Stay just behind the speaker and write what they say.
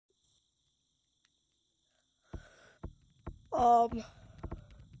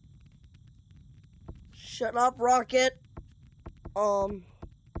Shut up, Rocket.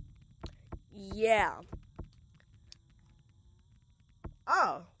 Yeah.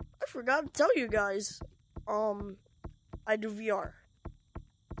 Oh, I forgot to tell you guys. I do VR.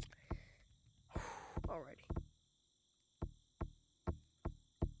 Alrighty.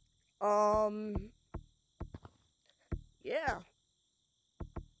 Yeah.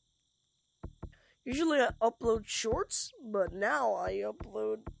 Usually I upload shorts, but now I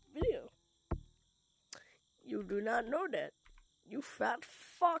upload video. You do not know that. You fat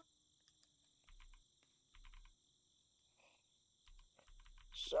fuck.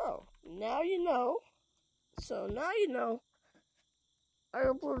 So, now you know. I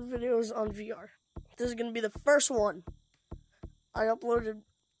upload videos on VR. This is gonna be the first one. I have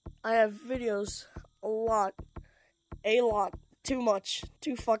videos a lot. Too much.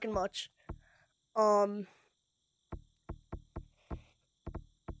 Too fucking much.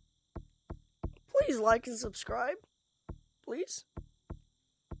 Please like and subscribe. Please.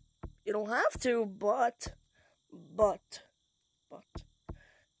 You don't have to, but.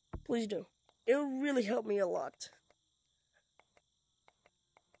 Please do. It will really help me a lot.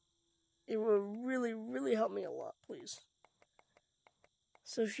 It will really, really help me a lot, please.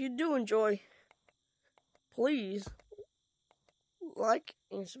 So if you do enjoy, please like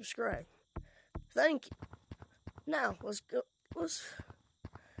and subscribe. Thank you. Now, let's go.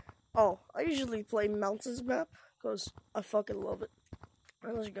 Oh, I usually play Mountains map because I fucking love it.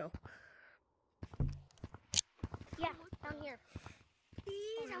 Alright, let's go. Yeah, down here.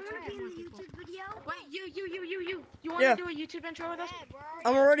 I want to be in a YouTube video. Wait, you want Yeah. to do a YouTube intro with us?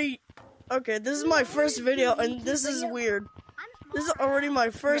 I'm already... Okay, this is my first video, and this is weird. This is already my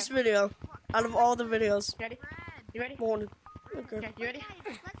first video out of all the videos. Ready? You ready? Morning. Okay. Okay, you ready?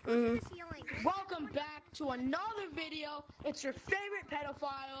 Welcome back to another video. It's your favorite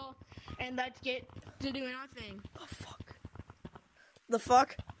pedophile, and let's get to doing our thing. The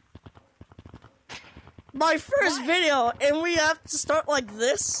fuck? My first video, and we have to start like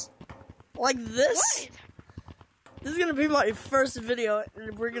this? Like this? What? This is gonna be my first video,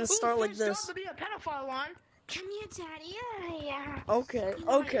 and we're gonna start like this. To be a pedophile on? Come here, Daddy. Yeah. Okay,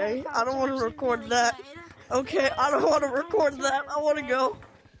 I don't want to record that. Okay, I don't want to record that. I want to go.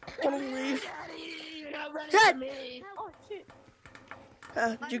 I want to leave. Dad! Oh, shit.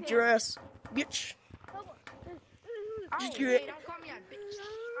 Juke your ass. Bitch. Juke your ass. Don't call me a bitch.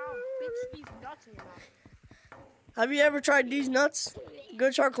 Bitch, these nuts in your mouth. Have you ever tried these nuts?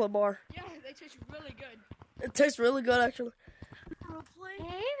 Good chocolate bar. Yeah, they taste really good. It tastes really good, actually.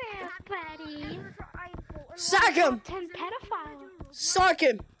 Hey there, buddy. Sack him! 10 pedophile. Sock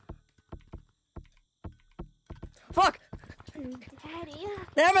him! Fuck! Daddy.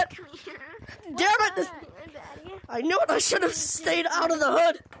 Damn it! Come here. Damn it! Daddy. I knew it. I should have stayed out of the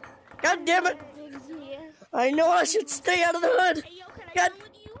hood. God damn it! I know I should stay out of the hood. God.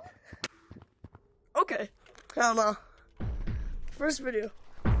 Okay. I don't know. First video.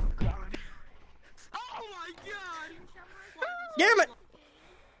 Oh my god! Damn it!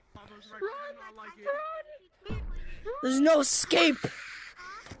 There's no escape.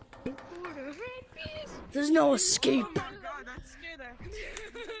 There's no escape. Oh my god, that scared her.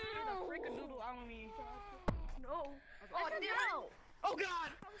 Freakadoodle on me. No. Oh no! Oh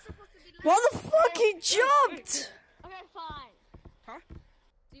god! Why the fuck he jumped? Okay, fine. Huh?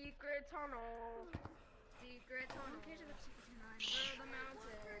 Secret tunnel. Secret tunnel.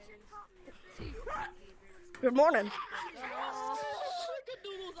 Good morning.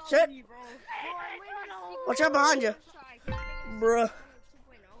 Freakadoodle's on Shit. me, bro. Watch out behind you. Bruh.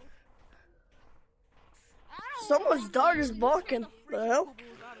 Someone's dog is barking. The hell?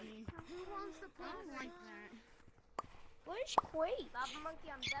 Where's Quake?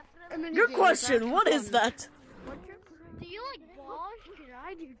 Good question. What is that? Do you like balls? Because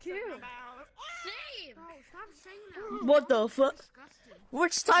I do too. Same. Oh, stop saying that. What the fuck?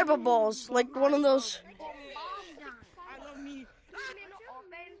 Which type of balls? Like one of those? I love me.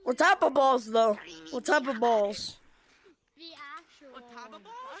 What type of balls though? What type of balls? The actual. What type of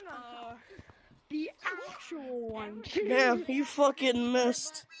balls? The actual one. Damn, you fucking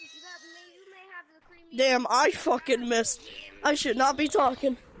missed. Damn, I fucking missed. I should not be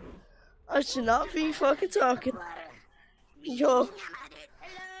talking. I should not be fucking talking. Yo,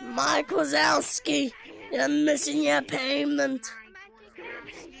 Mike Wazowski, you're missing your payment.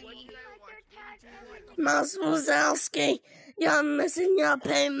 Mike Wazowski, you're missing your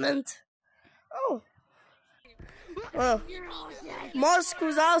payment. Oh. Well, Mark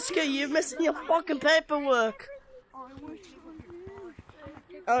Wazowski, you're missing your fucking paperwork.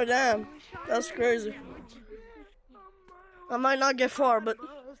 Oh, damn. That's crazy. I might not get far, but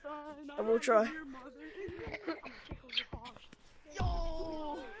I will try.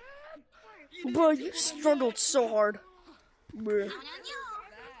 Bro, you struggled so hard. Bruh.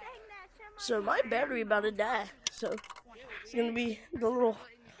 So my battery about to die. So it's gonna be the little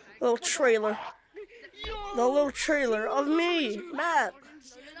trailer. The little trailer of me, Matt.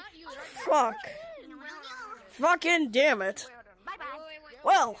 Fuck. Fucking damn it.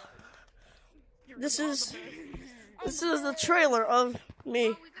 Well, this is the trailer of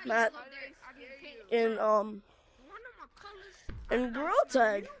me, Matt, in Gorilla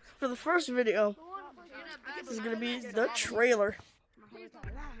Tag for the first video. This is gonna be the trailer.